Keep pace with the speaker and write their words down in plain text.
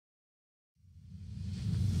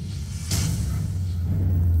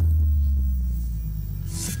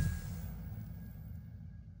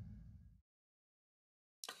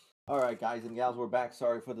All right, guys and gals, we're back.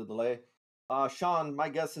 Sorry for the delay. Sean, my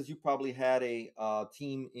guess is you probably had a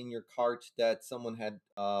team in your cart that someone had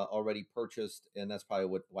already purchased, and that's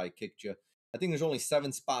probably why it kicked you. I think there's only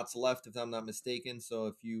 7 spots left, if I'm not mistaken. So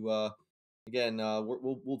if you,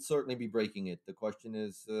 we'll certainly be breaking it. The question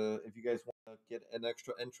is, if you guys want to get an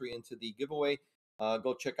extra entry into the giveaway,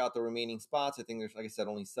 go check out the remaining spots. I think there's, like I said,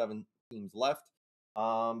 only 7 teams left.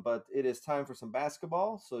 But it is time for some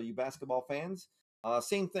basketball. So you basketball fans.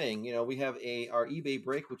 Same thing, we have our eBay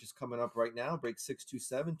break, which is coming up right now, break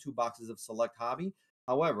 627, 2 boxes of select hobby.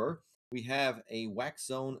 However, we have a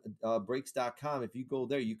WaxZone breaks.com. If you go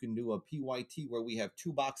there, you can do a PYT where we have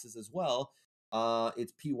 2 boxes as well.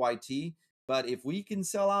 It's PYT, but if we can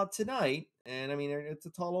sell out tonight, and I mean, it's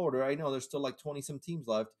a tall order. I know there's still like 20 some teams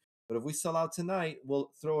left, but if we sell out tonight,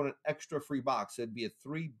 we'll throw in an extra free box. It'd be a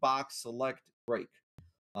 3-box select break.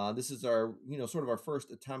 This is our, sort of our first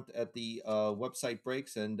attempt at the website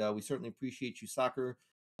breaks, and we certainly appreciate you soccer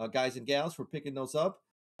guys and gals for picking those up.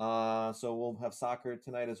 So we'll have soccer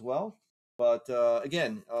tonight as well. But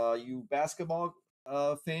again, you basketball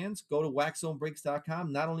fans, go to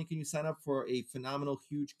waxzonebreaks.com. Not only can you sign up for a phenomenal,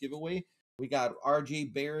 huge giveaway, we got R.J.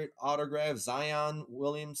 Barrett autograph, Zion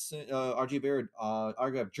Williamson, R.J. Barrett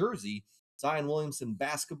autograph jersey, Zion Williamson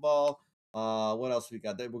basketball. What else we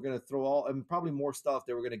got? That we're gonna throw all and probably more stuff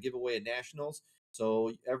that we're gonna give away at Nationals.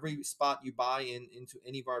 So every spot you buy into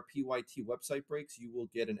any of our PYT website breaks, you will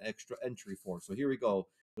get an extra entry for. So here we go.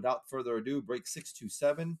 Without further ado, break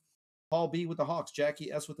 627. Paul B with the Hawks,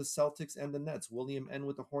 Jackie S with the Celtics and the Nets, William N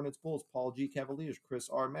with the Hornets Bulls, Paul G Cavaliers, Chris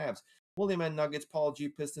R Mavs, William N Nuggets, Paul G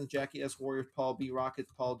Pistons, Jackie S Warriors, Paul B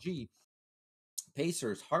Rockets, Paul G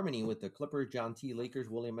Pacers, Harmony with the Clippers, John T Lakers,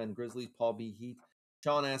 William N Grizzlies, Paul B Heat,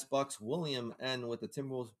 Sean S Bucks, William N with the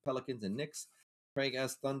Timberwolves, Pelicans, and Knicks, Craig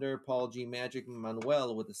S Thunder, Paul G Magic,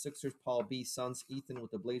 Manuel with the Sixers, Paul B Suns, Ethan with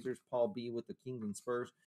the Blazers, Paul B with the Kings and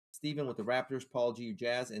Spurs, Stephen with the Raptors, Paul G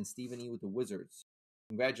Jazz, and Stephen E with the Wizards.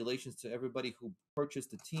 Congratulations to everybody who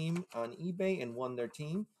purchased a team on eBay and won their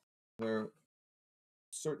team. We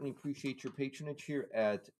certainly appreciate your patronage here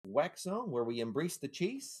at WaxZone, where we embrace the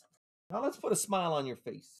chase. Now let's put a smile on your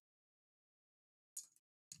face.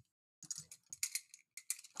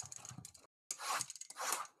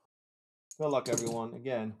 Good luck, everyone.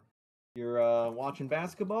 Again, you're watching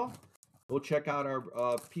basketball. Go check out our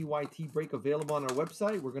PYT break available on our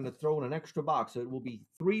website. We're going to throw in an extra box. So it will be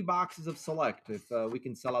 3 boxes of select if we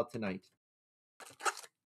can sell out tonight.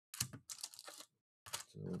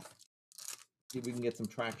 So see if we can get some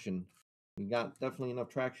traction. We got definitely enough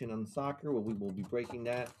traction on soccer. Well, we will be breaking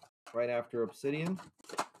that right after Obsidian.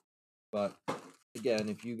 But again,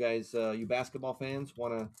 if you guys, you basketball fans,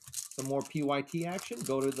 want some more PYT action,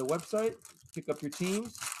 go to the website, pick up your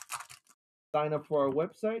teams, sign up for our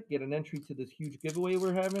website, get an entry to this huge giveaway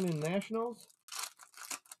we're having in Nationals,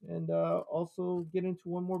 and also get into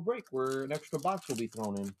one more break where an extra box will be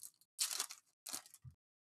thrown in.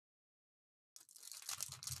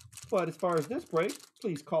 But as far as this break,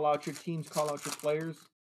 please call out your teams, call out your players,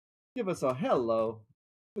 give us a hello.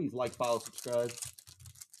 Please like, follow, subscribe.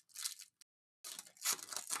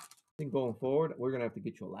 I think going forward, we're going to have to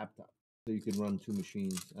get you a laptop so you can run 2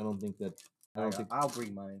 machines. I don't think I'll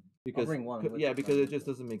bring mine. Because, I'll bring one. Yeah, because it just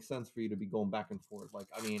doesn't make sense for you to be going back and forth. Like,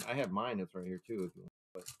 I mean, I have mine that's right here too, if you want.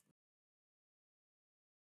 But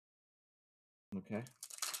okay.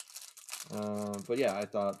 But yeah, I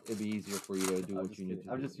thought it'd be easier for you to do what you need to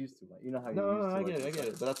do. I'm just used to it. You know how no, you're used to I get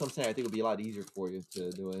it. But that's what I'm saying. I think it'd be a lot easier for you to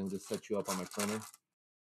do it and just set you up on my printer.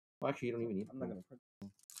 Well, actually, you don't even need. I'm not gonna print.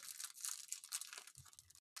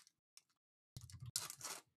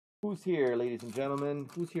 Who's here, ladies and gentlemen?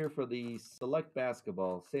 Who's here for the select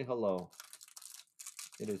basketball? Say hello.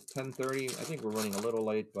 It is 10:30. I think we're running a little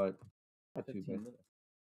late, but not too bad. Minutes.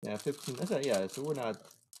 Yeah, 15. That's it. Yeah, so we're not.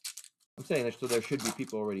 I'm saying that so there should be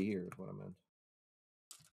people already here. Is what I meant.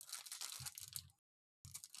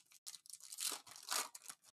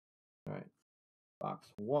 All right, box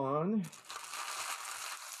 1.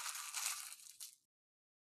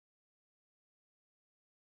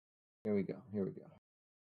 Here we go. Here we go.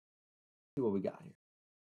 See what we got here.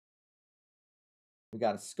 We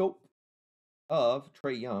got a scope of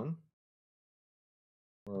Trae Young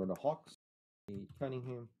for the Hawks.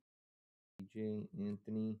 Cunningham, DJ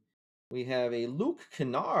Anthony. We have a Luke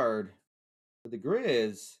Kennard for the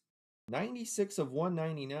Grizz. 96 of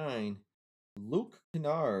 199. Luke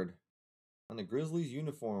Kennard on the Grizzlies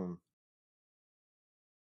uniform.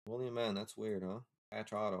 William N. That's weird, huh?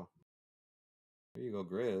 Patch auto. There you go,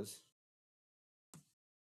 Grizz.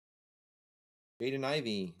 Jaden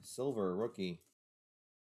Ivey, silver rookie.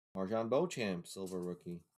 Marjan Beauchamp, silver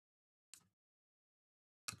rookie.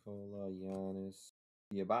 Nikola, Giannis.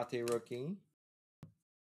 Diabate rookie.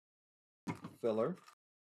 Filler.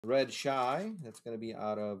 Red Shy. That's going to be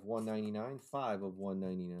out of 199. 5 of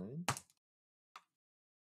 199.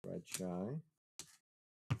 Red Shy.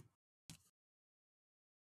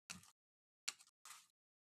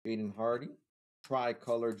 Jaden Hardy.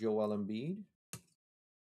 Tricolor Joel Embiid.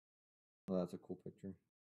 Oh, that's a cool picture.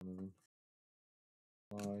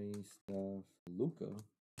 Stuff. Luca.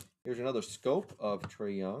 Here's another scope of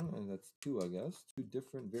Trae Young, and that's 2, I guess. 2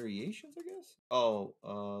 different variations, I guess. Oh,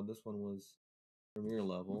 this one was Premier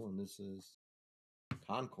level, and this is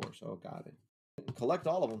Concourse. Oh, got it. Collect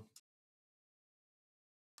all of them.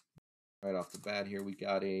 Right off the bat here, we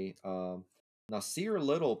got a Nasir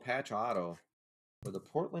Little patch auto for the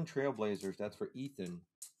Portland Trailblazers. That's for Ethan.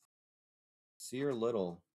 Nasir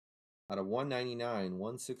Little out of 199,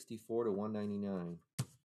 164 to 199.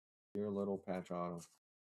 Nasir Little patch auto.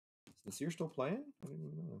 Is Nasir still playing? I didn't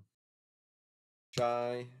even know.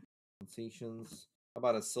 Shy, Sensations. How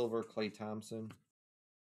about a silver Klay Thompson?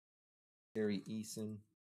 Gary Eason.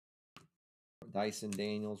 Dyson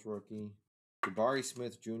Daniels rookie. Jabari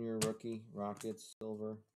Smith Jr. rookie. Rockets,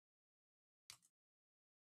 silver.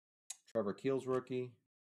 Trevor Keels rookie.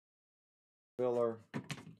 Filler.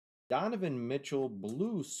 Donovan Mitchell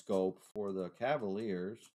blue scope for the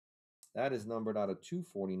Cavaliers. That is numbered out of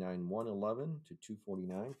 249, 111 to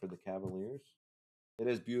 249 for the Cavaliers. It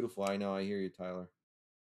is beautiful. I know. I hear you, Tyler.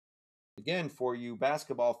 Again, for you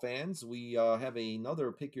basketball fans, we have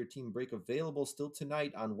another Pick Your Team break available still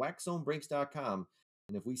tonight on WaxZoneBreaks.com.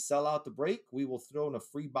 And if we sell out the break, we will throw in a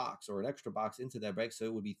free box or an extra box into that break. So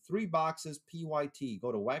it would be 3 boxes PYT.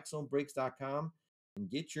 Go to WaxZoneBreaks.com and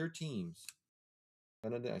get your teams.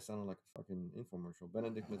 Benedict, I sounded like a fucking infomercial.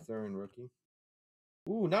 Benedict Mathurin rookie.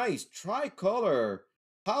 Ooh, nice. Tricolor.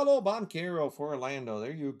 Paolo Banchero for Orlando.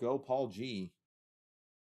 There you go, Paul G.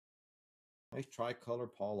 Nice tricolor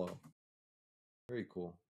Paulo. Very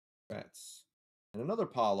cool. Congrats. And another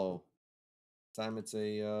Paulo. This time it's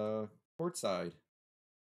a courtside.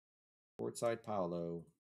 Courtside Paulo.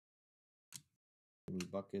 Jimmy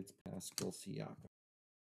Buckets, Pascal Siakam.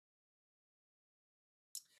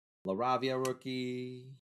 LaRavia rookie.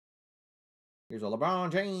 Here's a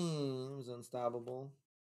LeBron James Unstoppable.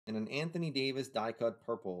 And an Anthony Davis die cut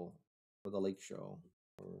purple for the Lake Show.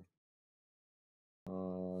 For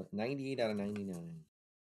 98 out of 99.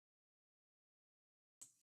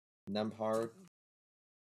 Nembhard.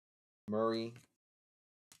 Murray.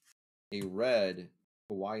 A red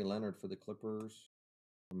Kawhi Leonard for the Clippers.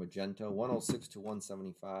 Magenta, 106 to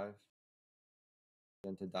 175.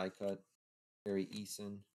 Magenta die cut. Barry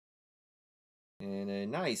Eason. And a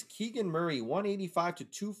nice Keegan Murray, 185 to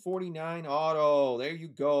 249 auto. There you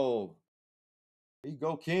go. There you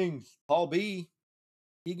go, Kings. Paul B.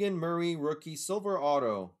 Keegan Murray, rookie, silver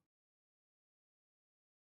auto.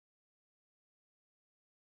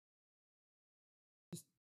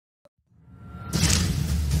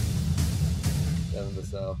 Seven to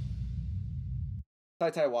sell.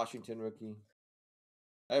 Ty Washington rookie.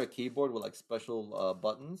 I have a keyboard with like special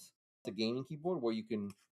buttons. It's a gaming keyboard where you can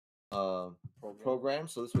program.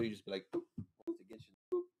 So this way you just be like, boop, boop, to get you.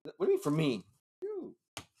 Boop. What do you mean for me?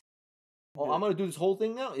 Oh, I'm gonna do this whole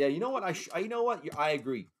thing now. Yeah, you know what? you know what? I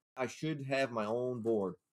agree. I should have my own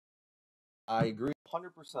board. I agree,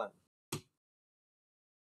 100%.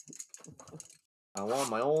 I want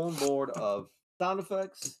my own board of sound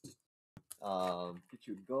effects. Get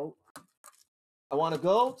you a goat. I want a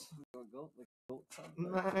goat. A goat, like a goat sound.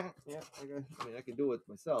 Yeah, I mean, I can do it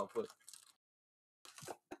myself, but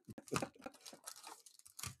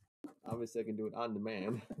obviously I can do it on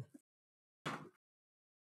demand.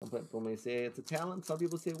 Some people may say it's a talent. Some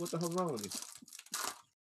people say, what the hell's wrong with you?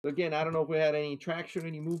 So again, I don't know if we had any traction,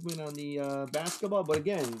 any movement on the basketball, but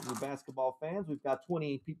again, you basketball fans, we've got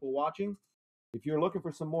 28 people watching. If you're looking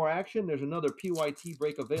for some more action, there's another PYT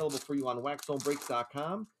break available for you on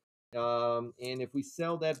WaxZoneBreaks.com. And if we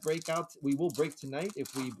sell that break out, we will break tonight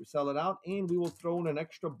if we sell it out, and we will throw in an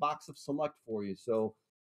extra box of select for you. So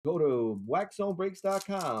go to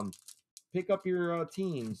WaxZoneBreaks.com, pick up your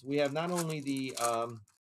teams. We have not only the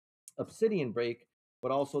Obsidian break,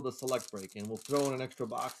 but also the select break, and we'll throw in an extra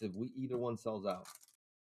box if either one sells out.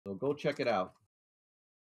 So go check it out.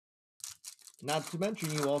 Not to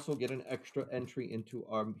mention, you also get an extra entry into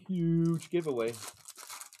our huge giveaway.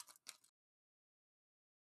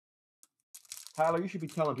 Tyler, you should be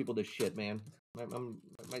telling people this shit, man.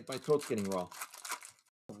 My throat's getting raw.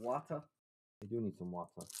 Water? I do need some water.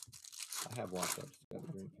 I have water. Just gotta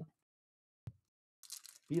drink it.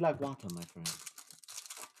 Be like water, my friend.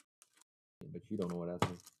 Yeah, but you don't know what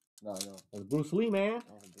that is. No, no. That's Bruce Lee, man.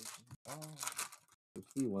 Oh. Bruce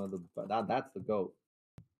See one of the that's the GOAT.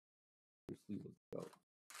 Bruce Lee was the GOAT.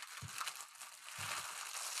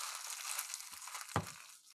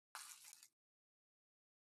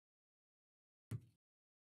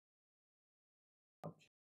 Ouch.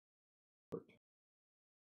 Hurt.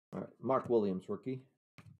 All right, Mark Williams, rookie.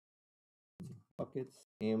 Buckets.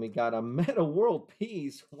 And we got a Meta World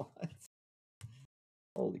Peace. What?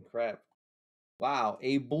 Holy crap. Wow,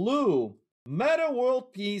 a blue Meta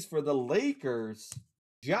World Peace for the Lakers.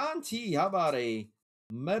 John T, how about a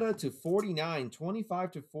Meta to 49,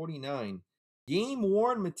 25 to 49. Game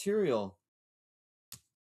worn material.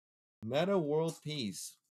 Meta World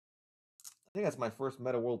Peace. I think that's my first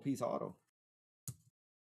Meta World Peace auto.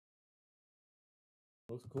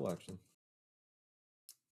 Looks cool, actually.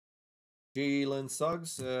 Jalen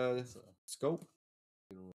Suggs, scope.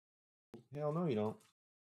 Hell no, you don't.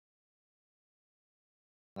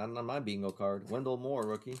 Not on my bingo card. Wendell Moore,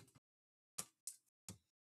 rookie.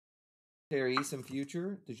 Terry Eason,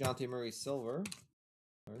 future. DeJounte Murray, silver.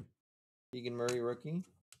 All right. Keegan Murray, rookie.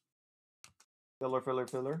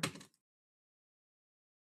 Filler.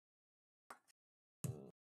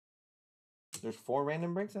 There's 4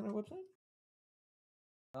 random breaks on our website?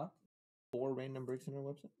 Huh? 4 random breaks on our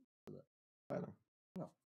website? Tyler. No.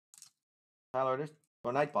 Tyler, there's...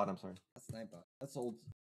 Or Nightbot, I'm sorry. That's Nightbot. That's old.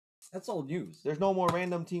 That's old news. There's no more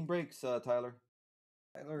random team breaks, Tyler.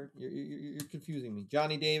 Tyler, You're confusing me.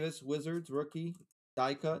 Johnny Davis, Wizards, rookie.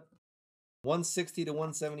 Die cut. 160 to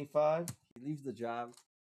 175. he leaves the job.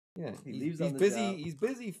 Yeah, He's busy. job. He's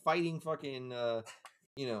busy fighting fucking,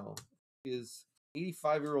 you know, his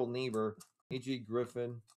 85-year-old neighbor, AJ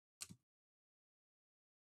Griffin.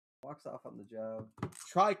 Walks off on the job.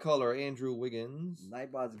 Tricolor, Andrew Wiggins.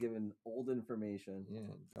 Nightbot's giving old information. Yeah,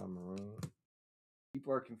 John Moran.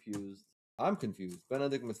 People are confused. I'm confused.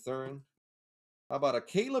 Benedict Mathurin. How about a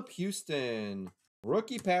Caleb Houston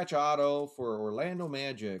rookie patch auto for Orlando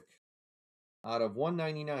Magic out of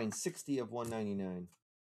 199, 60 of 199.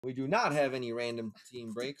 We do not have any random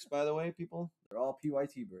team breaks, by the way, people. They're all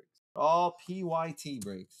PYT breaks. All PYT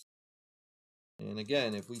breaks. And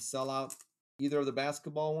again, if we sell out either of the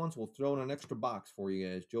basketball ones, we'll throw in an extra box for you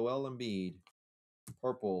guys. Joel Embiid,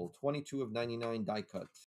 purple, 22 of 99 die cut.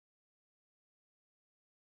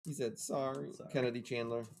 He said, sorry. Kennedy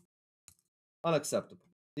Chandler. Unacceptable.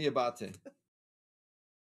 Diabate.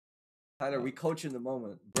 Tyler, we coach in the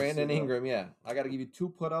moment. Brandon Ingram, yeah. I got to give you 2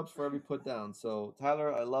 put-ups for every put-down. So,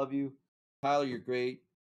 Tyler, I love you. Tyler, you're great.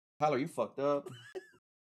 Tyler, you fucked up.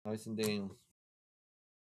 Tyson Daniels.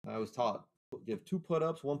 I was taught. Give 2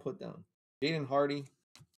 put-ups, 1 put-down. Jaden Hardy.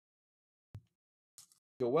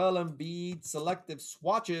 Joel Embiid, selective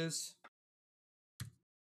swatches.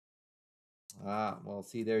 Ah, well,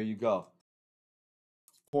 see, there you go.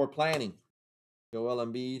 Poor planning. Joel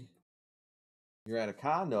Embiid. You're at a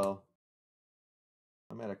condo.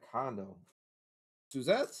 I'm at a condo.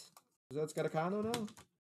 Suzette's got a condo now?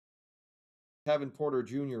 Kevin Porter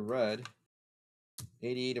Jr. red.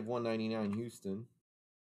 88 of 199 Houston.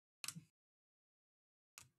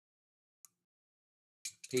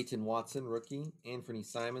 Peyton Watson, rookie. Anthony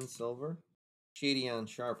Simon, silver. Shadion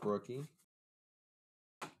Sharp, rookie.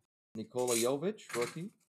 Nikola Jovic, rookie.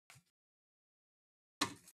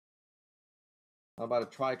 How about a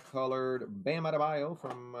tricolored Bam Adebayo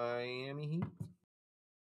from Miami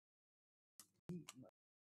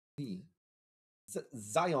Heat?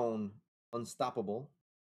 Zion, unstoppable.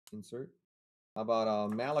 Insert. How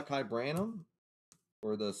about Malachi Branham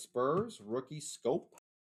for the Spurs, rookie scope?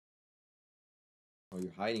 Oh,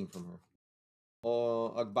 you're hiding from her.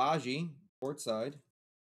 Agbaji, courtside,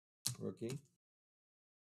 rookie.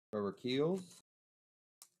 Trevor Keels.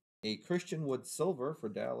 A Christian Wood silver for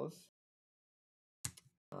Dallas.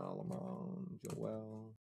 LeBron,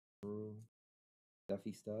 Joel, Drew,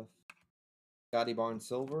 Steffi Steph. Scotty Barnes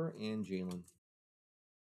silver and Jalen.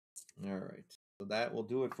 All right. So that will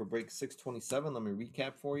do it for break 627. Let me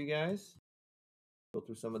recap for you guys. Go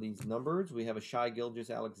through some of these numbers. We have a Shai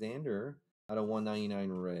Gilgeous-Alexander out of 199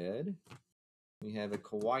 red. We have a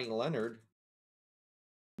Kawhi Leonard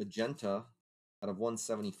magenta out of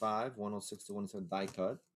 175, 106 to 107 die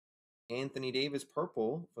cut. Anthony Davis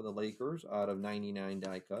purple for the Lakers out of 99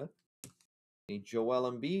 die cut. A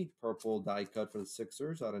Joel Embiid purple die cut for the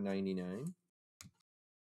Sixers out of 99.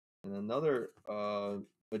 And another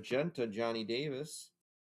magenta Johnny Davis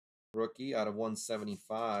rookie out of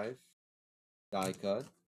 175 die cut.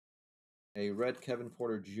 A red Kevin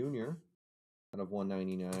Porter Jr. out of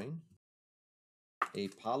 199. A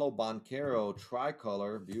Paolo Banchero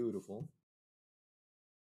tricolor, beautiful.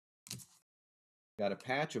 Got a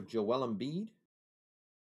patch of Joel Embiid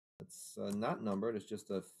It's not numbered. It's just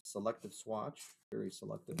a selective swatch. Very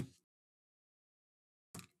selective.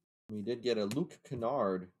 We did get a Luke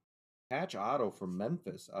Kennard patch auto for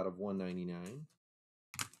Memphis out of 199.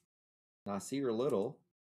 Nasir Little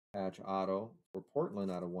patch auto for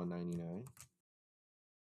Portland out of 199.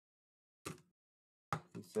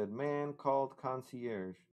 He said, man called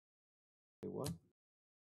concierge. Say what?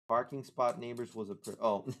 Parking spot neighbors was a...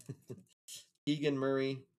 oh. Keegan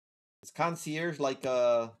Murray. Is concierge like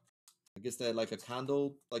a... I guess that like a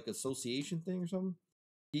condo, like association thing or something?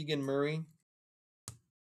 Keegan Murray.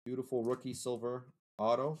 Beautiful rookie silver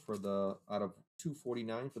auto for the... out of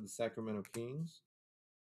 249 for the Sacramento Kings.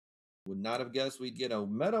 Would not have guessed we'd get a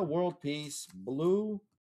Meta World Peace blue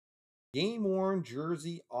game-worn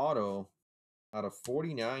jersey auto out of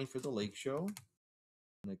 49 for the Lake Show.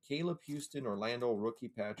 And a Caleb Houston Orlando rookie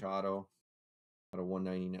patch auto out of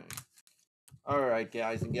 199. All right,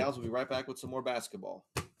 guys and gals, we'll be right back with some more basketball.